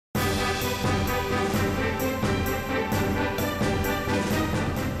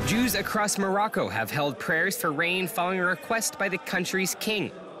Jews across Morocco have held prayers for rain following a request by the country's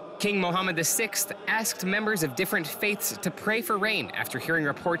king. King Mohammed VI asked members of different faiths to pray for rain after hearing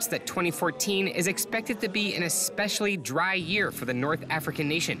reports that 2014 is expected to be an especially dry year for the North African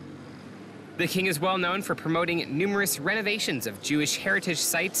nation. The king is well known for promoting numerous renovations of Jewish heritage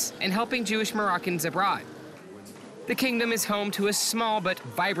sites and helping Jewish Moroccans abroad. The kingdom is home to a small but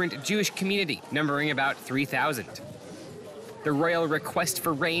vibrant Jewish community, numbering about 3,000. The royal request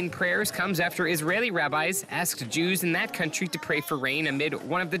for rain prayers comes after Israeli rabbis asked Jews in that country to pray for rain amid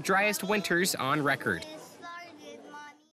one of the driest winters on record.